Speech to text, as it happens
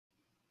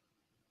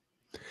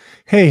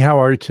Hey, how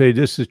are you today?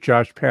 This is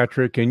Josh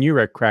Patrick, and you're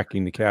at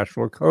Cracking the Cash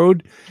Flow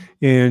Code.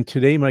 And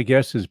today, my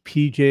guest is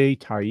PJ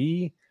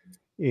Taei,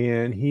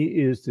 and he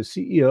is the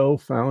CEO,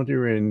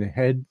 founder, and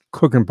head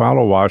cook and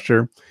bottle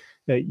washer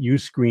at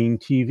Uscreen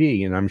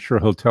TV. And I'm sure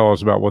he'll tell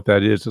us about what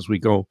that is as we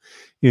go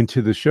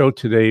into the show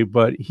today.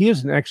 But he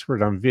is an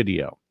expert on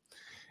video.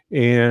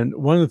 And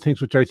one of the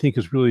things which I think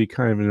is really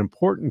kind of an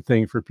important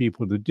thing for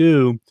people to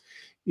do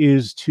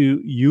is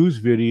to use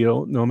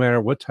video no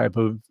matter what type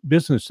of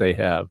business they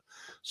have.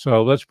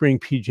 So let's bring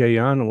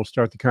PJ on and we'll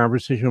start the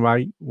conversation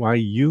why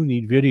you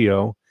need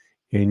video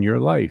in your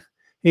life.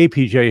 Hey,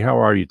 PJ, how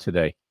are you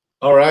today?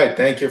 All right.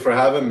 Thank you for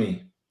having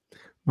me.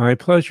 My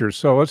pleasure.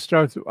 So let's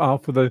start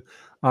off with the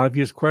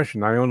obvious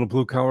question. I own a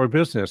blue collar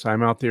business.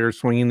 I'm out there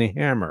swinging the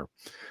hammer,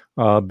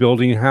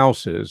 building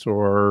houses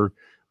or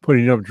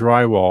putting up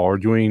drywall or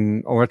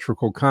doing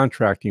electrical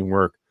contracting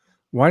work.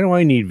 Why do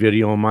I need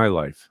video in my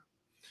life?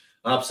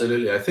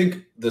 Absolutely. I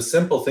think the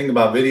simple thing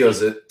about video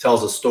is it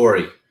tells a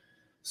story.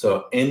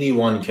 So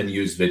anyone can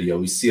use video.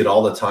 We see it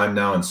all the time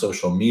now in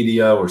social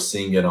media. We're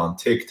seeing it on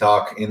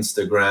TikTok,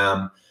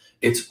 Instagram.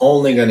 It's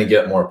only going to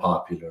get more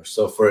popular.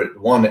 So for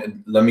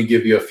one, let me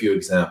give you a few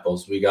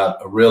examples. We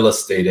got a real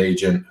estate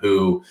agent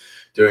who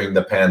during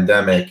the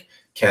pandemic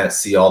can't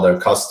see all their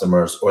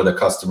customers, or the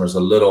customer's a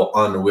little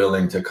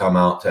unwilling to come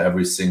out to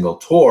every single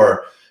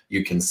tour.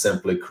 You can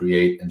simply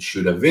create and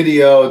shoot a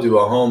video, do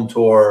a home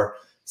tour,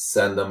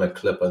 send them a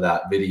clip of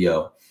that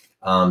video.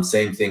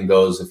 Same thing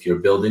goes if you're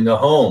building a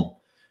home.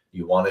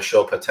 You want to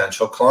show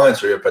potential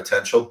clients or your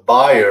potential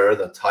buyer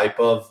the type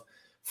of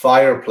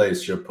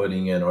fireplace you're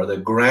putting in or the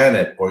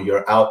granite, or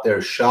you're out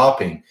there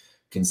shopping.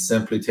 You can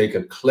simply take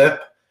a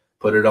clip,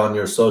 put it on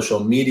your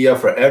social media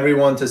for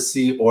everyone to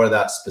see, or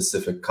that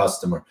specific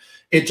customer.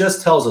 It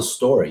just tells a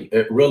story.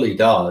 It really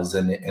does.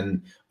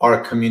 And our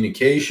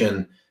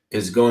communication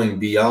is going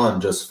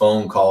beyond just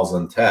phone calls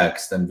and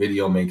text, and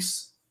video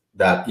makes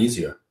that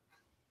easier.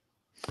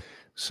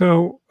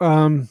 So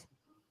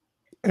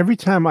every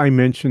time I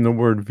mention the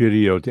word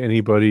video to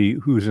anybody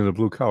who's in a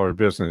blue collar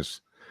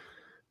business,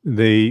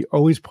 they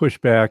always push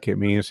back at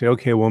me and say,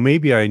 okay, well,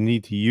 maybe I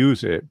need to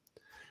use it,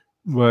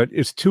 but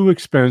it's too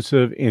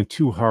expensive and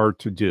too hard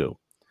to do.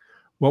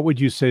 What would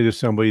you say to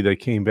somebody that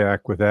came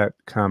back with that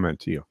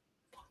comment to you?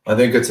 I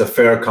think it's a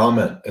fair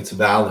comment. It's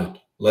valid.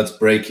 Let's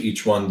break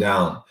each one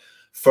down.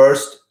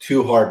 First,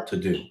 too hard to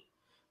do.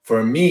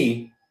 For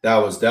me, that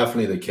was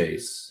definitely the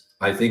case.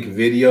 I think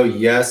video,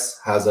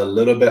 yes, has a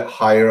little bit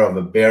higher of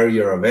a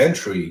barrier of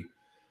entry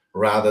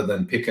rather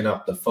than picking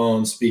up the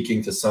phone,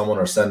 speaking to someone,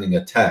 or sending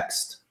a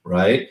text,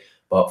 right?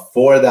 But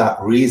for that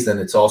reason,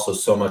 it's also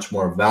so much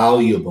more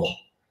valuable,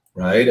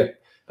 right?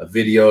 A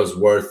video is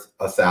worth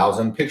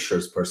 1,000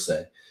 pictures per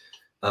se.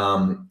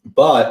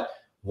 But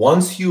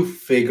once you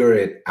figure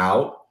it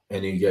out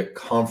and you get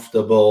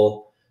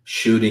comfortable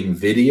shooting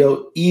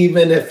video,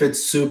 even if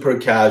it's super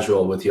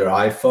casual with your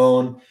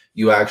iPhone,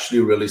 you actually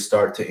really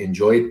start to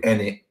enjoy it, and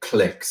it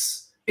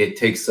clicks. It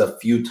takes a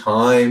few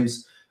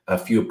times, a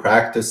few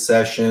practice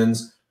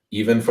sessions,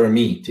 even for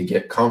me, to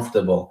get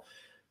comfortable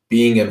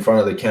being in front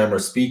of the camera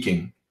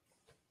speaking.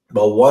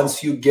 But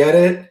once you get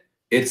it,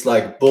 it's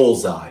like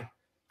bullseye.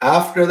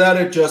 After that,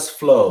 it just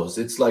flows.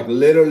 It's like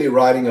literally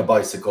riding a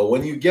bicycle.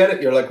 When you get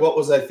it, you're like, what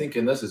was I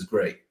thinking? This is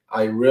great.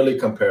 I really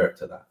compare it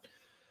to that.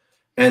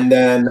 And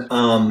then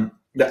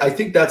I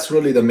think that's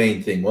really the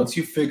main thing. Once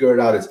you figure it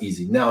out, it's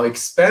easy. Now,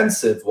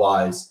 expensive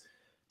wise,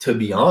 to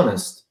be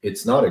honest,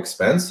 it's not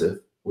expensive.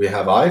 We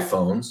have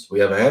iPhones, we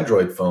have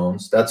Android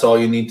phones. That's all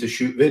you need to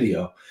shoot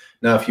video.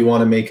 Now, if you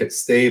want to make it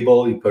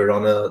stable, you put it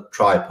on a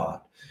tripod.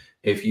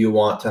 If you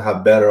want to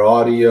have better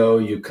audio,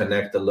 you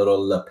connect a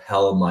little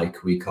lapel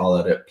mic, we call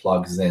it. It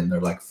plugs in. They're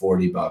like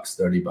 40 bucks,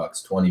 30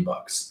 bucks, 20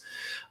 bucks.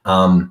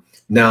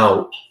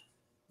 Now,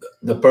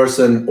 the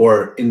person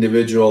or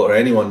individual or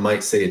anyone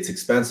might say it's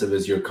expensive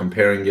as you're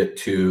comparing it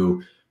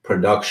to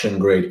production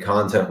grade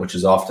content, which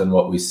is often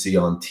what we see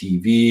on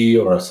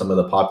TV or some of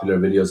the popular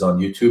videos on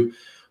YouTube.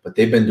 But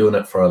they've been doing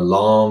it for a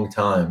long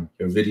time.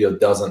 Your video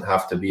doesn't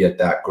have to be at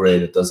that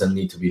grade. It doesn't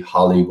need to be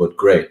Hollywood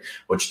grade,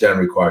 which then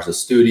requires a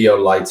studio,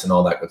 lights, and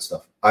all that good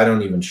stuff. I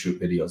don't even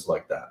shoot videos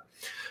like that.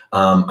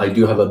 I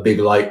do have a big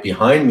light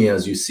behind me,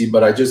 as you see,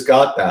 but I just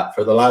got that.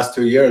 For the last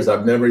 2 years,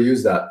 I've never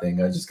used that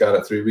thing. I just got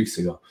it 3 weeks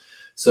ago.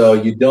 So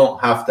you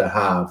don't have to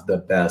have the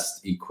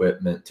best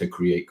equipment to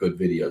create good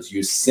videos.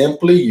 You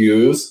simply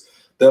use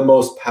the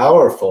most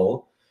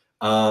powerful,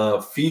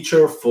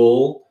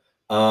 feature-full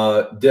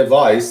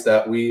device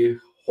that we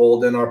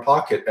hold in our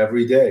pocket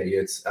every day.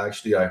 It's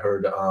actually, I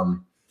heard, I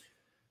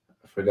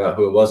forgot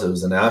who it was. It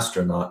was an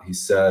astronaut. He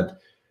said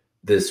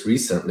this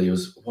recently. It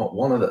was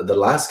one of the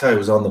last guy who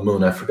was on the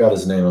moon. I forgot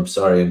his name. I'm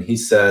sorry. And he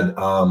said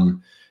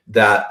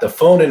that the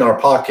phone in our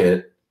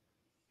pocket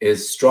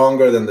is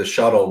stronger than the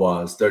shuttle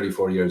was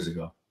 34 years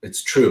ago.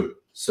 It's true.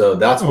 So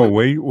that's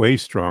way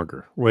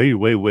stronger.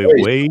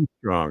 Way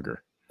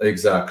stronger.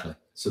 Exactly.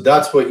 So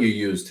that's what you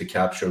use to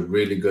capture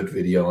really good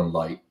video and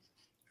light.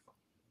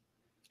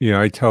 Yeah,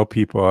 I tell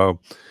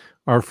people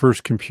our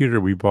first computer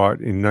we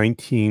bought in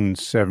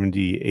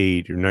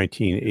 1978 or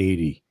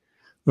 1980.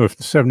 Well, if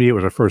 78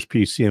 was our first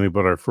PC and we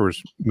bought our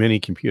first mini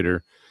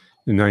computer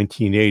in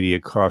 1980,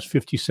 it cost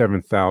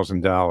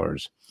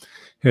 $57,000.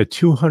 Had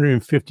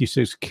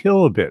 256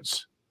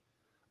 kilobits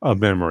of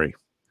memory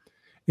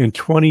and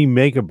 20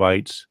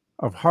 megabytes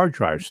of hard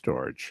drive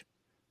storage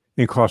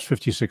and cost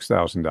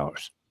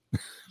 $56,000.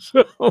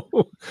 So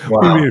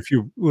we made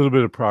a little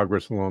bit of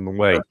progress along the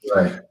way.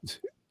 Right.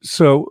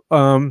 So,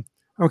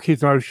 okay,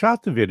 so I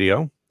shot the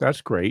video.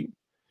 That's great.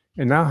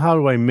 And now how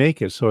do I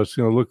make it so it's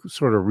going to look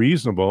sort of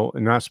reasonable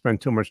and not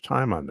spend too much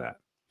time on that?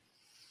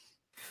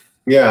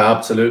 Yeah,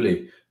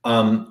 absolutely.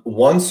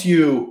 Once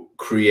you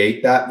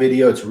create that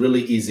video, it's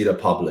really easy to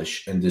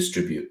publish and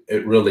distribute.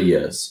 It really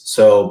is.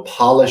 So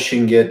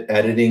polishing it,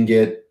 editing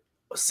it,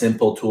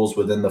 simple tools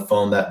within the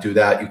phone that do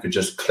that. You could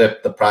just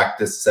clip the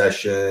practice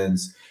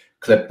sessions,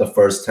 clip the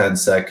first 10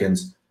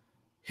 seconds,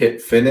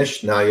 hit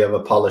finish. Now you have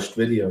a polished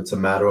video. It's a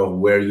matter of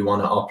where you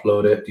want to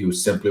upload it. Do you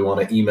simply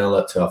want to email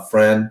it to a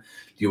friend?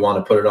 Do you want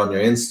to put it on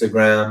your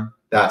Instagram?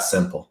 That's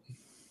simple.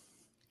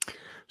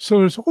 So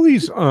there's all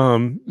these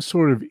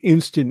sort of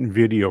instant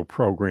video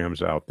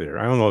programs out there.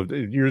 I don't know,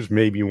 yours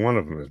may be one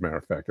of them, as a matter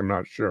of fact. I'm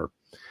not sure.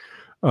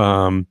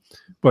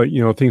 But,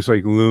 you know, things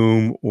like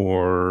Loom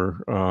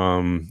or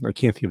I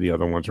can't think of the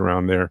other ones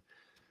around there.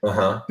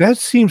 That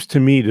seems to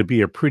me to be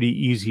a pretty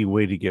easy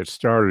way to get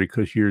started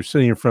because you're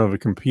sitting in front of a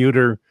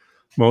computer.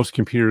 Most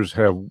computers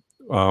have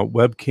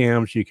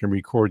webcams. You can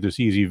record this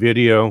easy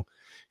video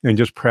and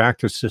just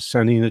practice just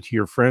sending it to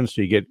your friends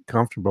so you get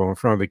comfortable in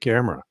front of the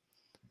camera.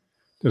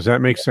 Does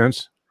that make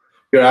sense?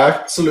 You're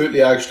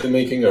absolutely actually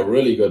making a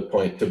really good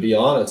point. To be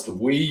honest,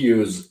 we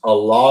use a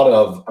lot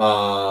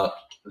of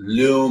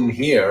Loom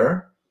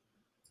here.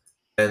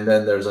 And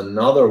then there's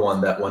another one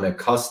that when a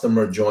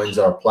customer joins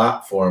our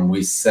platform,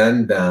 we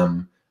send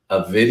them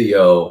a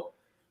video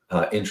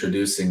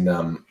introducing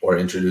them or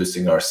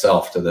introducing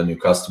ourselves to the new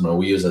customer.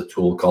 We use a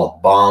tool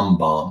called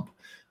Bomb.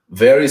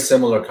 Very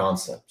similar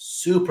concept,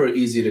 super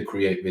easy to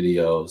create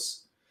videos.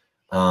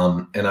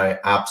 And I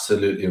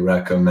absolutely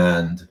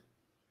recommend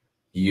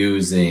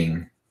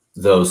using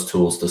those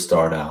tools to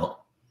start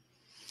out.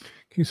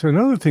 Okay, so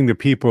another thing that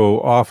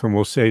people often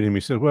will say to me,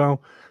 says,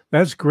 well,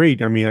 that's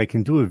great. I mean, I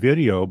can do a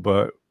video,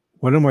 but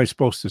what am I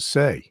supposed to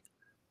say?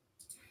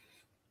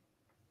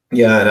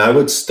 Yeah, and I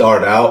would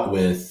start out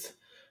with,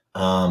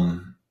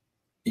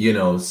 you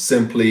know,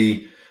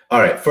 simply, all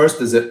right, first,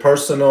 is it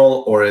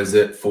personal or is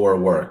it for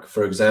work?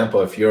 For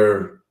example, if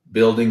you're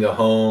building a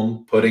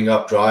home, putting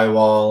up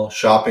drywall,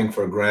 shopping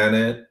for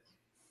granite,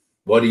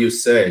 what do you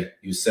say?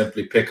 You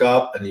simply pick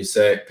up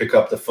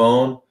the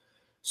phone,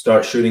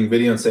 start shooting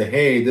video and say,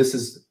 hey, this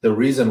is the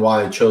reason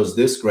why I chose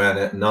this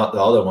granite and not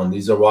the other one.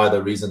 These are why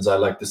the reasons I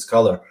like this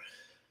color.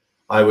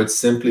 I would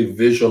simply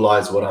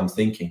visualize what I'm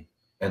thinking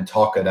and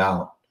talk it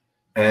out.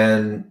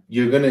 And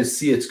you're going to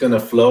see it's going to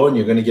flow and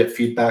you're going to get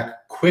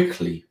feedback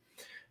quickly.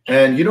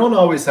 And you don't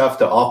always have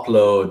to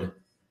upload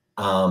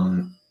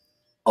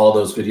all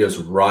those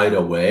videos right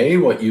away.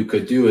 What you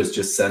could do is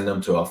just send them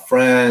to a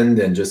friend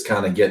and just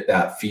kind of get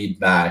that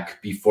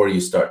feedback before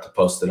you start to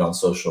post it on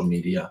social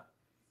media.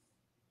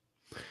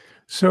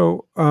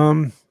 So,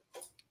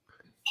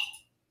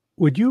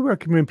 would you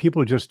recommend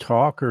people just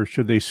talk or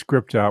should they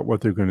script out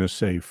what they're going to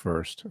say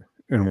first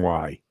and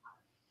why?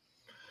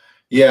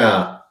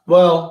 Yeah,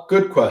 well,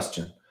 good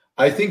question.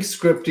 I think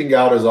scripting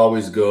out is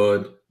always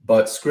good,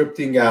 but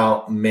scripting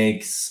out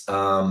makes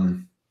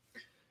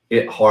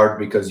it hard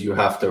because you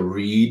have to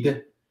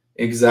read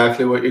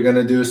exactly what you're going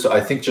to do. So I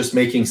think just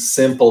making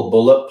simple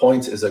bullet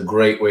points is a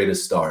great way to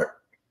start.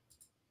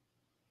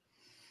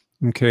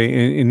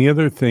 Okay. And the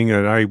other thing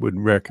that I would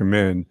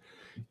recommend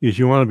is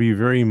you want to be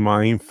very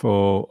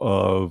mindful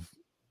of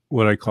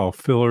what I call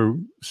filler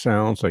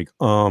sounds like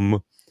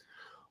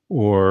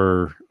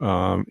or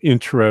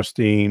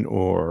interesting,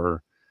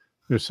 or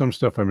there's some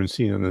stuff I've been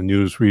seeing on the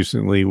news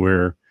recently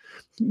where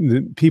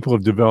people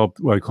have developed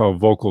what I call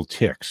vocal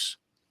tics.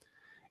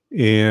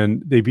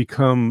 And they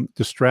become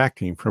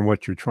distracting from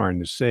what you're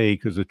trying to say,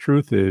 because the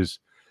truth is,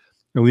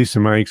 at least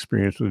in my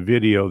experience with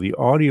video, the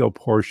audio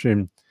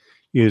portion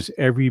is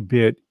every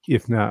bit,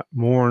 if not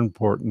more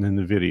important than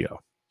the video.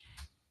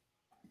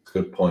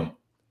 Good point.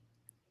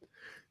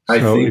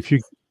 So if you,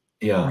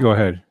 yeah, go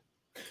ahead.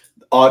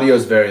 Audio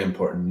is very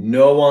important.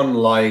 No one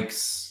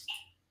likes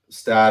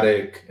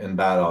static and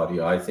bad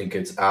audio. I think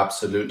it's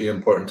absolutely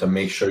important to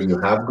make sure you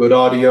have good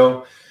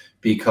audio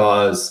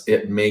because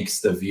it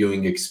makes the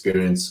viewing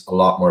experience a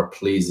lot more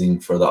pleasing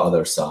for the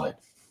other side.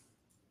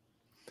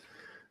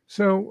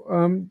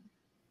 So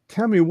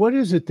tell me, what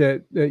is it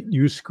that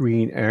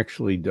Uscreen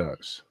actually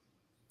does?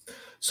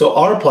 So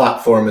our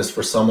platform is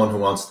for someone who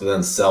wants to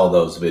then sell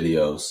those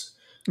videos.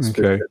 Okay.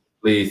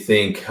 Specifically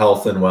think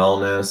health and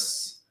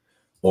wellness,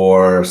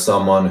 or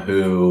someone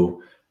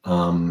who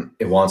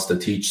wants to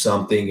teach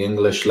something,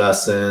 English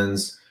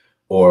lessons,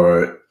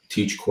 or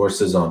teach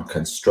courses on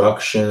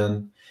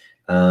construction.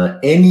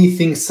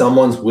 Anything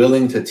someone's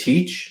willing to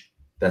teach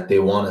that they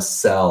want to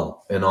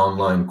sell, an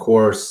online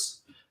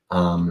course,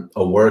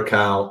 a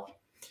workout.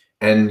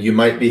 And you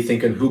might be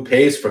thinking, who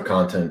pays for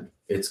content?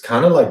 It's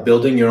kind of like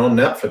building your own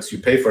Netflix. You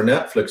pay for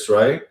Netflix,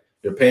 right?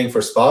 You're paying for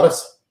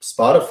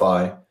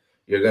Spotify.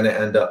 You're going to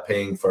end up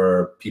paying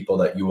for people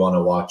that you want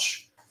to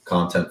watch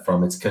content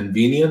from. It's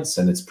convenience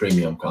and it's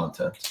premium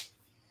content.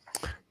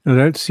 Now,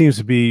 that seems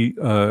to be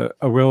a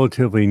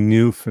relatively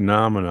new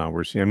phenomenon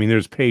we're seeing. I mean,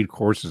 there's paid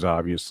courses,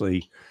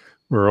 obviously,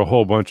 where a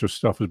whole bunch of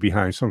stuff is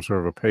behind some sort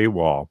of a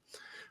paywall.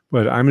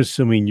 But I'm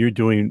assuming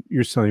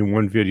you're selling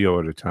one video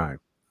at a time.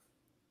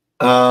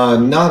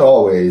 Not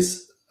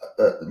always.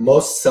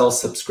 Most sell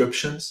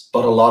subscriptions,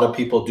 but a lot of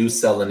people do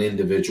sell an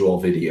individual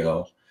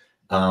video.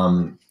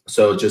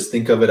 So just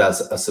think of it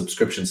as a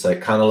subscription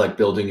site, kind of like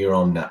building your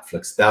own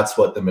Netflix. That's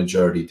what the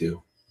majority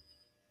do.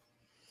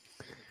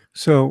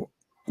 So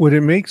would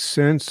it make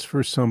sense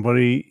for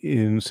somebody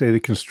in, say, the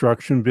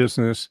construction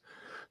business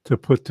to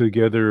put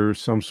together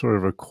some sort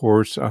of a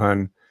course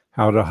on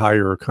how to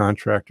hire a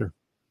contractor?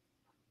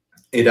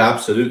 It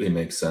absolutely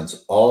makes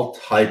sense. All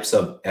types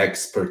of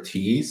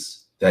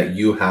expertise that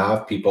you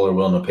have, people are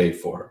willing to pay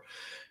for.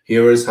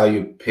 Here is how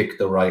you pick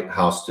the right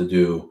house to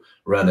do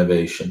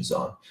renovations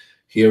on.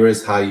 Here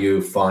is how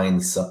you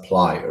find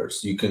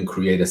suppliers. You can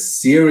create a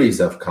series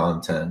of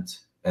content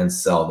and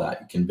sell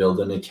that. You can build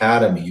an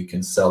academy. You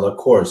can sell a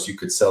course. You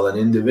could sell an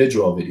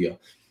individual video.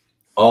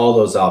 All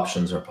those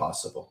options are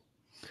possible.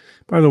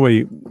 By the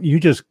way, you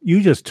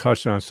just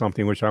touched on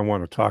something which I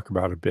want to talk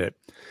about a bit,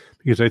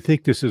 because I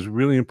think this is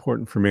really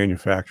important for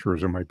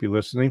manufacturers who might be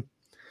listening,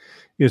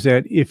 is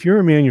that if you're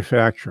a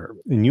manufacturer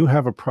and you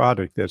have a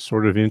product that's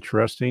sort of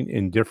interesting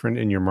and different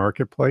in your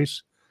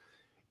marketplace,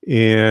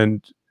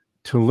 and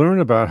to learn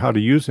about how to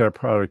use that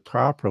product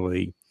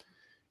properly,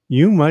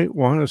 you might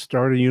want to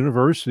start a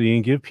university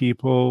and give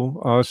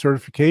people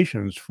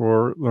certifications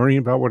for learning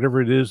about whatever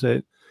it is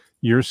that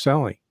you're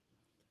selling.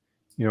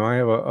 You know, I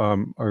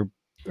have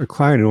a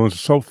client who owns a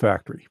soap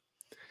factory.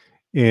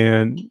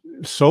 And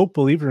soap,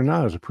 believe it or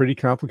not, is a pretty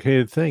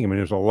complicated thing. I mean,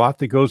 there's a lot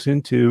that goes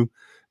into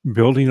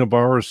building a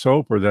bar of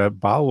soap or that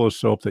bottle of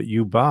soap that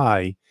you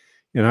buy.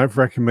 And I've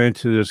recommended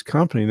to this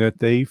company that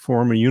they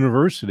form a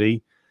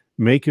university,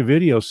 make a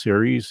video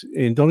series,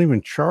 and don't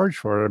even charge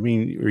for it. I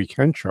mean, or you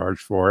can charge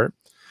for it,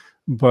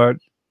 but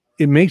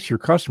it makes your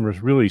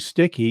customers really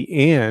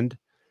sticky, and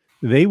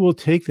they will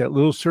take that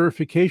little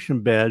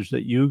certification badge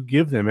that you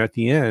give them at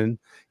the end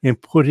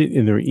and put it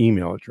in their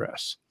email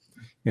address.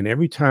 And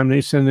every time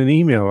they send an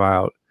email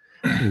out,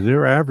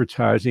 they're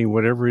advertising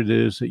whatever it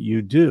is that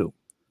you do.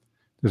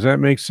 Does that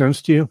make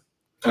sense to you?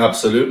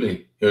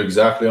 Absolutely. You're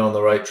exactly on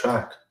the right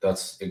track.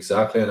 That's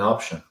exactly an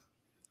option.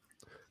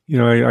 You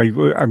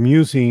know, I'm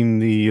using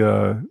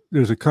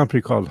there's a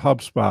company called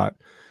HubSpot,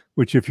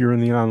 which if you're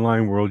in the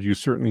online world, you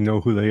certainly know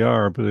who they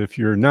are. But if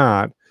you're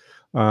not,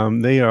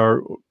 they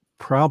are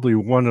probably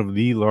one of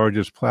the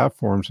largest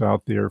platforms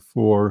out there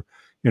for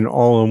an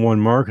all-in-one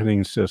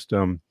marketing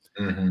system.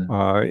 Mm-hmm.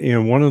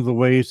 And one of the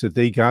ways that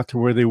they got to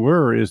where they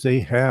were is they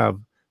have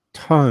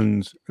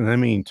tons, and I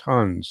mean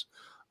tons,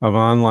 of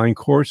online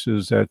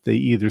courses that they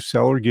either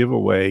sell or give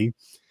away.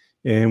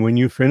 And when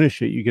you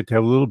finish it, you get to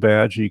have a little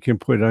badge you can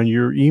put on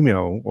your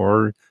email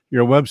or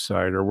your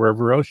website or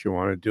wherever else you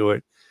want to do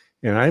it.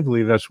 And I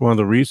believe that's one of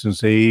the reasons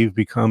they've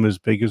become as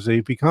big as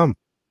they've become.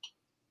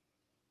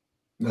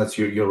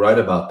 You're right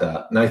about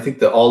that. And I think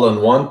the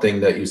all-in-one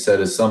thing that you said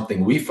is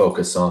something we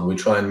focus on. We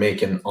try and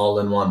make an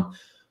all-in-one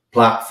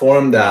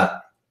platform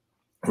that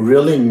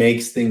really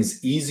makes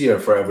things easier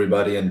for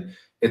everybody, and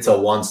it's a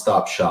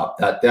one-stop shop.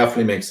 That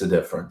definitely makes a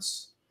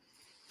difference.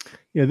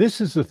 Yeah,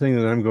 this is the thing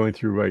that I'm going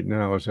through right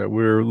now, is that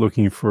we're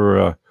looking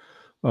for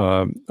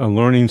a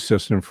learning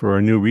system for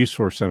a new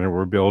resource center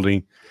we're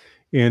building,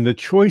 and the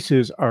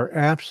choices are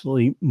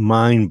absolutely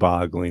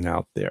mind-boggling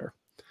out there.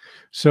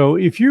 So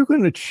if you're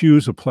going to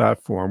choose a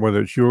platform,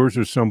 whether it's yours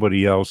or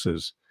somebody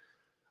else's,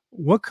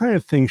 what kind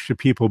of things should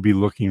people be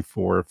looking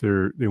for if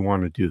they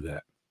want to do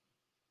that?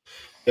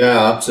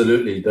 Yeah,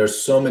 absolutely.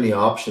 There's so many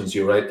options,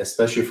 you're right,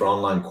 especially for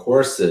online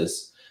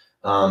courses,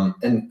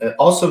 and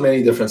also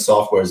many different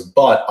softwares.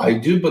 But I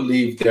do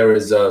believe there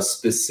is a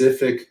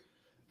specific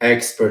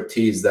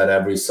expertise that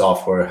every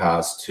software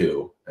has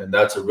too. And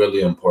that's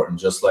really important.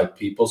 Just like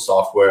people,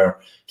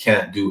 software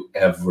can't do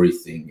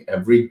everything.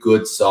 Every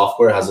good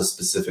software has a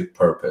specific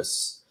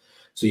purpose.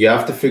 So you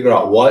have to figure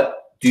out,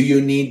 what do you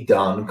need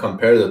done,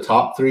 compare the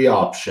top 3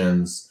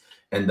 options,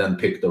 and then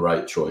pick the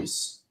right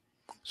choice.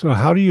 So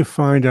how do you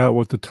find out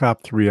what the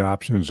top 3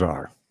 options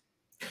are?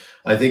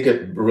 I think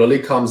it really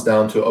comes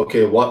down to,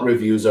 okay, what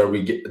reviews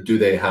do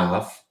they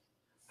have?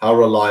 How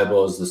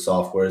reliable is the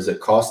software? Is it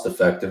cost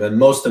effective? And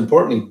most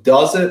importantly,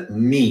 does it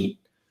meet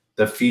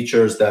the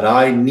features that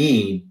I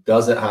need?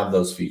 Does it have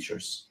those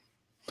features?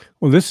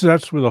 Well, that's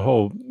where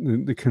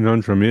the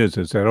conundrum is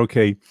that,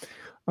 okay,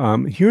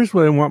 here's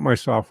what I want my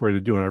software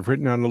to do. And I've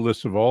written down a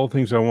list of all the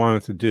things I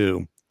want it to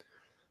do.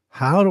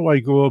 How do I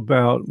go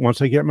about,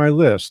 once I get my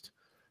list,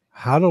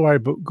 how do I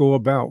go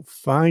about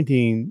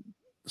finding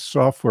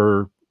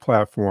software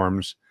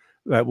platforms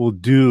that will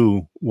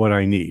do what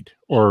I need,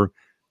 or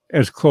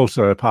as close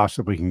as I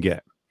possibly can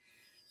get?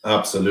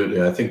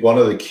 Absolutely. I think one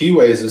of the key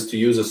ways is to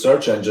use a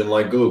search engine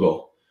like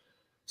Google.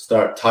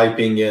 Start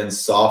typing in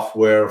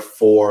software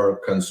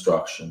for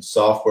construction,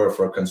 software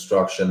for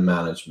construction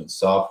management,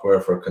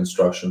 software for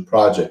construction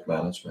project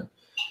management,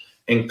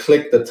 and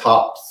click the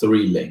top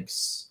 3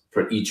 links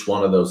for each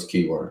one of those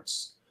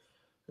keywords.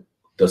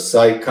 The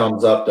site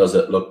comes up. Does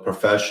it look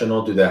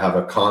professional? Do they have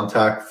a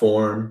contact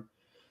form?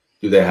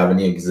 Do they have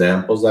any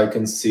examples I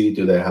can see?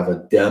 Do they have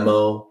a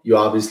demo? You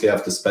obviously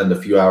have to spend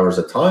a few hours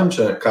of time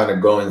kind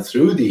of going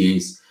through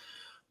these.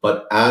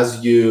 But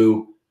as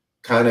you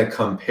kind of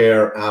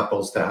compare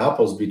apples to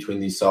apples between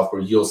these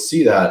software, you'll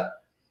see that,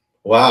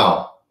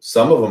 wow,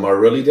 some of them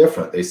are really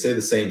different. They say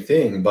the same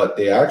thing, but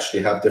they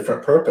actually have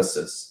different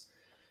purposes.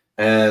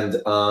 And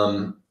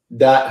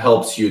that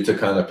helps you to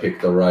kind of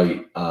pick the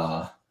right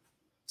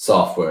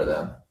software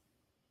then.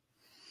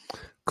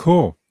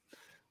 Cool.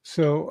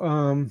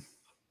 So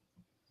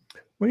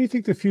what do you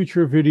think the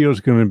future of video is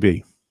going to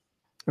be?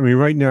 I mean,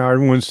 right now,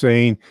 everyone's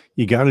saying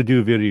you got to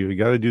do video, you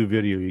got to do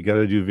video, you got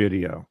to do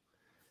video.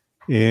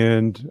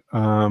 And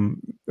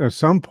at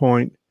some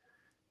point,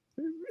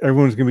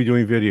 everyone's going to be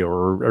doing video,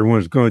 or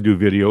everyone's going to do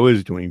video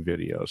is doing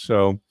video.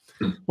 So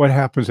what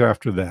happens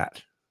after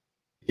that?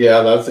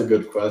 Yeah, that's a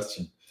good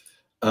question.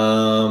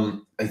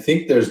 I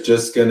think there's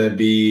just going to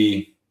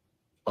be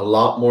a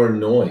lot more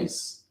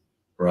noise,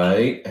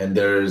 right? And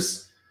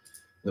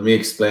let me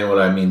explain what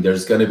I mean.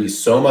 There's going to be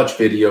so much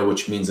video,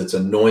 which means it's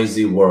a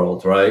noisy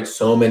world, right?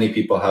 So many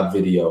people have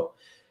video.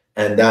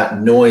 And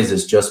that noise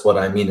is just what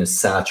I mean is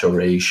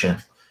saturation.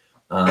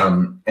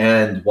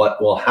 And what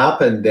will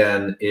happen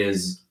then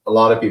is a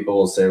lot of people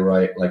will say,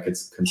 right, like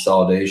it's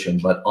consolidation.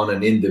 But on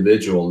an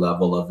individual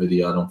level of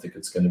video, I don't think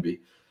it's going to be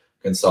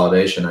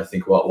consolidation. I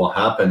think what will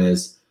happen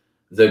is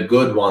the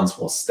good ones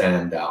will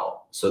stand out.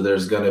 So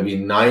there's going to be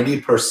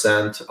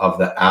 90% of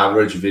the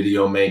average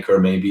video maker,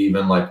 maybe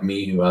even like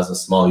me who has a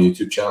small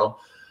YouTube channel.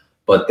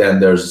 But then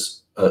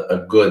there's a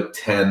good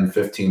 10,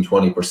 15,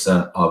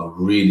 20% of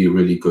really,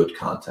 really good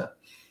content.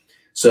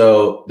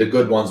 So the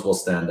good ones will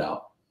stand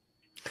out.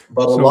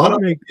 But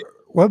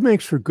what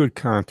makes for good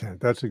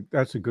content? That's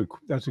a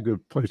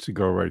good place to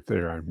go right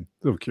there. I'm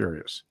a little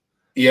curious.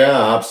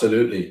 Yeah,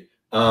 absolutely.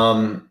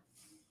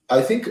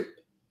 I think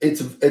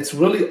it's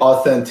really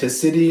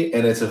authenticity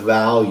and it's a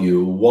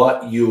value.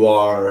 What you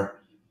are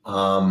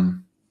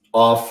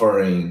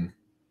offering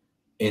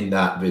in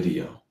that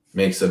video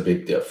makes a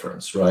big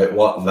difference, right?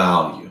 What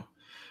value?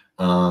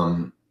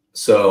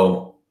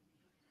 So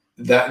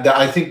that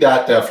I think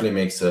that definitely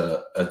makes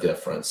a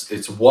difference.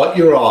 It's what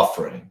you're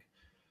offering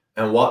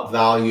and what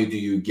value do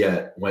you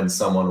get when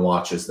someone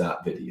watches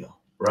that video,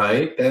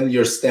 right? Then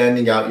you're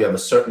standing out. You have a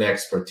certain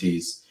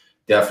expertise.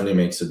 Definitely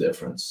makes a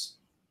difference.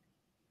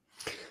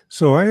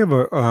 So I have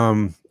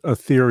a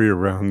theory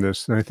around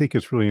this, and I think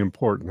it's really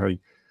important.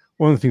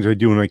 One of the things I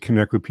do when I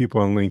connect with people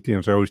on LinkedIn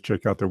is I always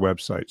check out their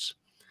websites.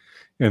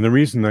 And the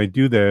reason I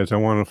do that is I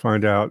want to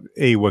find out,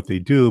 A, what they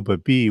do,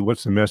 but B,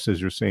 what's the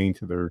message they're saying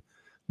to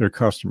their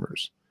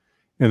customers.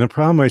 And the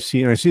problem I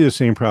see, and I see the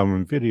same problem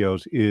in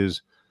videos,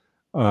 is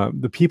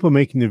the people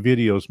making the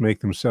videos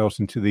make themselves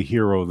into the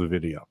hero of the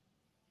video.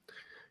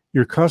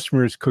 Your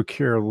customers could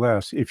care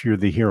less if you're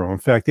the hero. In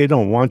fact, they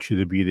don't want you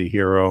to be the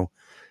hero.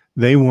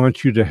 They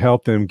want you to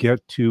help them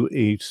get to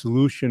a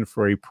solution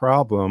for a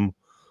problem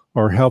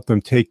or help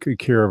them take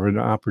care of an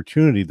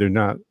opportunity they're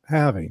not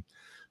having.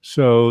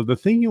 So the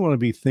thing you want to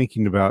be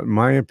thinking about, in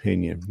my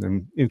opinion,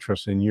 I'm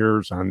interested in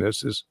yours on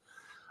this, is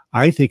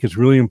I think it's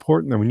really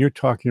important that when you're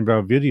talking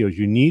about videos,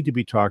 you need to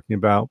be talking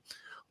about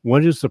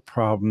what is the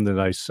problem that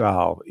I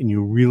solve, and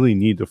you really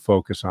need to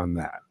focus on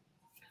that.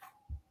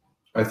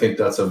 I think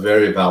that's a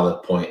very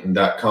valid point, and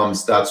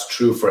that's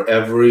true for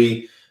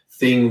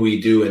everything we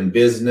do in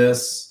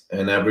business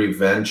and every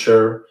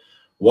venture.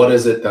 What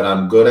is it that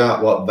I'm good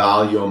at? What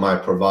value am I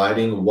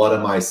providing? What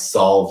am I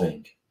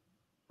solving?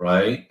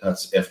 Right?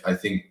 That's if I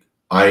think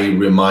I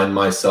remind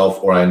myself,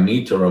 or I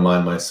need to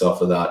remind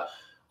myself of that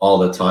all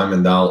the time,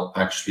 and that'll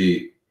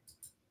actually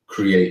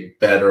create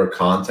better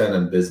content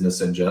and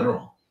business in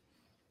general.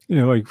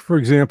 Like for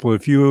example,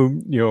 if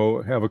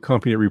you have a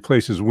company that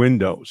replaces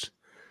Windows,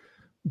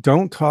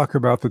 don't talk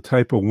about the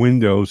type of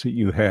Windows that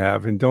you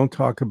have, and don't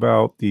talk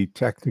about the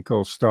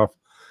technical stuff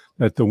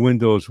that the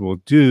Windows will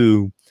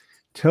do.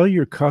 Tell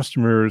your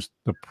customers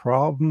the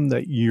problem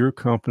that your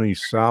company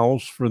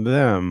solves for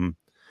them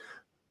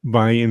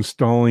by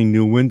installing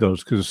new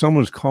Windows. Because if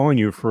someone's calling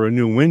you for a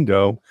new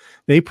window,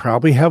 they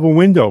probably have a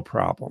window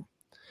problem.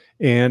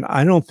 And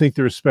I don't think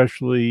they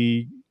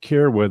especially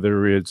care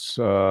whether it's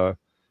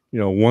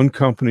one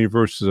company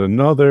versus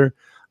another.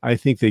 I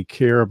think they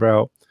care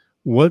about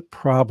what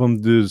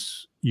problem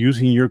does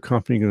using your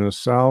company going to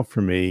solve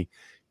for me,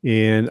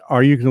 and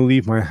are you going to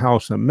leave my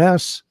house a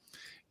mess?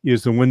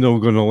 Is the window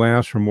going to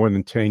last for more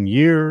than 10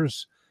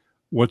 years?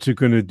 What's it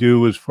going to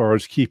do as far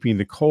as keeping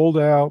the cold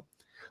out?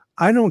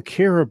 I don't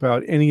care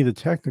about any of the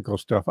technical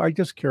stuff. I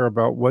just care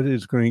about what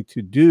it's going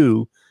to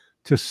do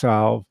to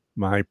solve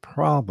my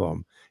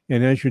problem.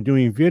 And as you're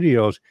doing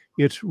videos,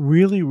 it's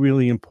really,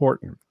 really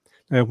important.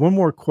 I have one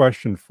more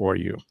question for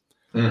you.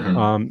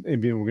 And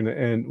we're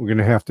going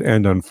to have to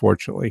end,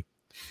 unfortunately.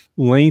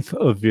 Length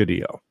of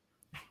video.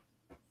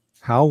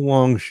 How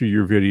long should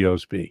your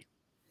videos be?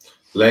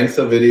 Length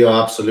of video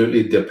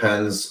absolutely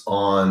depends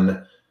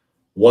on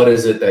what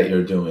is it that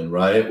you're doing,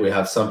 right? We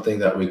have something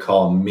that we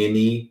call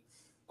mini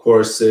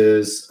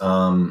courses,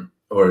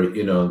 or,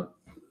 you know,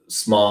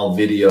 small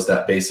videos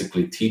that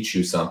basically teach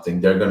you something.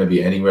 They're going to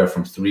be anywhere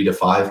from 3 to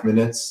 5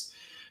 minutes.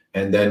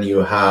 And then you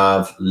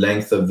have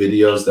length of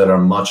videos that are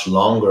much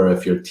longer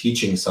if you're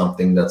teaching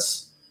something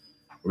that's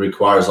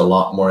requires a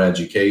lot more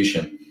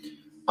education.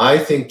 I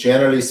think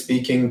generally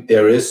speaking,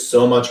 there is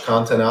so much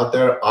content out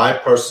there. I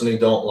personally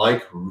don't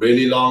like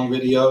really long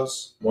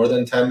videos, more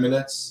than 10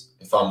 minutes.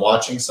 If I'm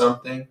watching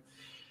something,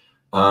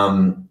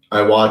 I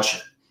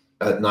watch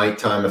at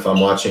nighttime if I'm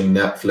watching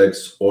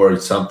Netflix or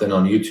something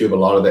on YouTube. A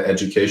lot of the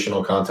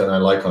educational content I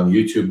like on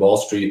YouTube, Wall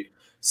Street,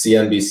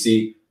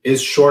 CNBC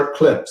is short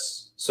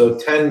clips. So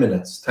 10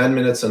 minutes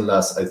and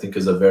less, I think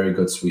is a very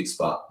good sweet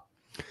spot.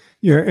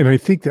 Yeah, and I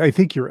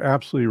think you're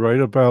absolutely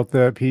right about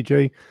that,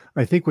 PJ.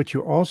 I think what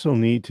you also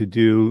need to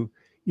do,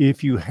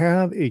 if you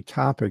have a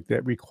topic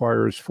that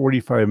requires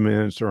 45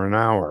 minutes or an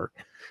hour,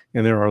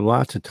 and there are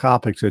lots of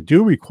topics that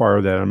do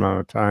require that amount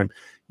of time,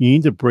 you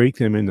need to break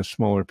them into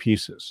smaller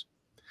pieces.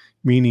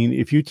 Meaning,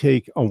 if you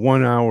take a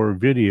 1 hour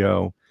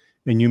video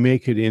and you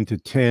make it into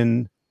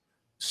 10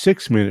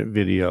 6-minute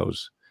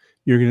videos,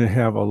 you're going to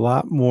have a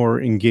lot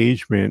more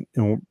engagement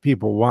and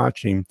people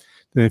watching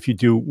than if you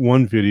do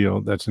one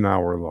video that's an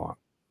hour long.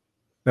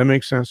 That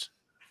makes sense?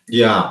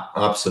 Yeah,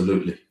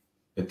 absolutely.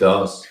 It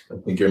does. I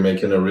think you're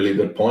making a really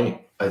good point.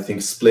 I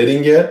think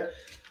splitting it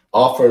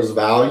offers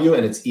value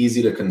and it's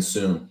easy to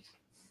consume.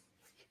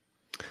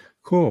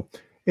 Cool.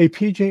 Hey,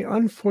 PJ,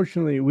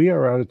 unfortunately, we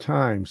are out of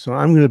time. So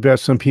I'm going to bet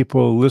some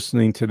people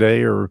listening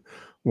today or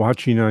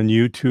watching on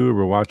YouTube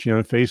or watching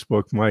on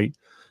Facebook might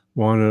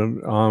want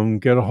to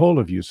get a hold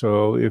of you.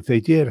 So if they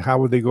did, how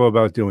would they go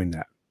about doing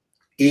that?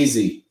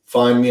 Easy.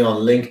 Find me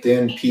on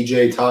LinkedIn,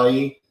 PJ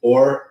Taei,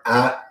 or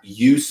at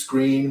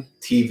Uscreen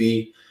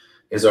TV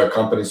is our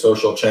company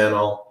social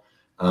channel.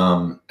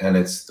 And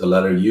it's the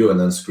letter U and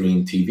then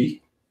Screen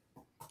TV.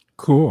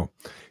 Cool.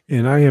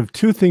 And I have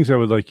two things I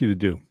would like you to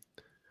do.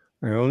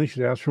 I only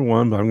should ask for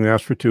one, but I'm going to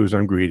ask for two as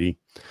I'm greedy.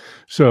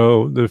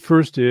 So the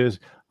first is,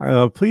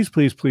 please,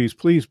 please, please,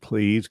 please,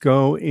 please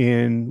go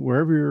in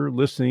wherever you're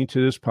listening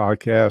to this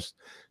podcast,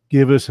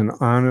 give us an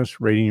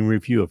honest rating and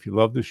review. If you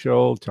love the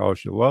show, tell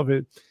us you love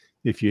it.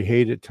 If you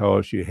hate it, tell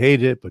us you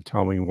hate it, but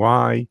tell me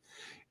why.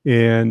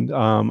 And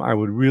I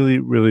would really,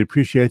 really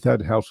appreciate that.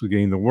 It helps with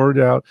getting the word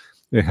out.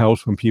 It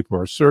helps when people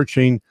are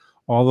searching.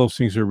 All those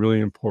things are really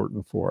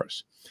important for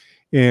us.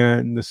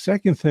 And the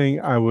second thing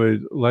I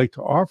would like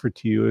to offer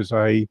to you is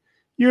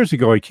years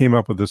ago, I came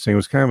up with this thing. It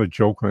was kind of a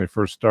joke when I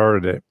first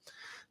started it,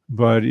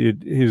 but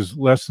it is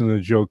less than a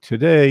joke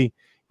today.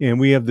 And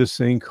we have this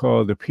thing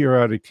called the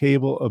periodic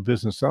table of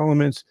business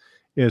elements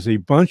as a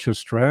bunch of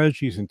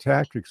strategies and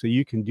tactics that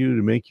you can do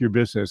to make your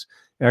business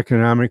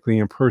economically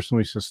and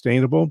personally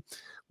sustainable,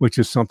 which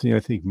is something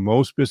I think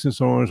most business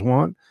owners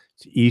want.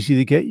 It's easy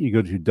to get. You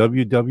go to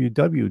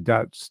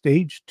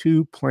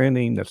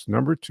www.stage2planning, that's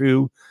number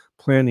 2,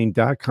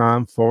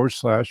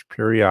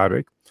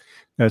 planning.com/periodic.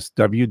 That's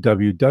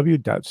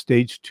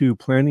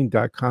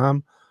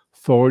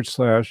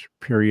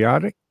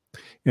www.stage2planning.com/periodic.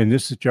 And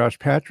this is Josh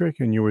Patrick,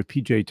 and you're with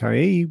PJ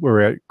Taei.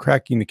 We're at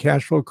Cracking the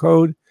Cashflow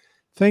Code.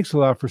 Thanks a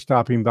lot for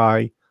stopping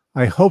by.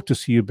 I hope to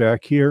see you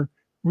back here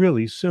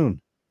really soon.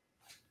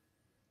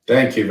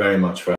 Thank you very much for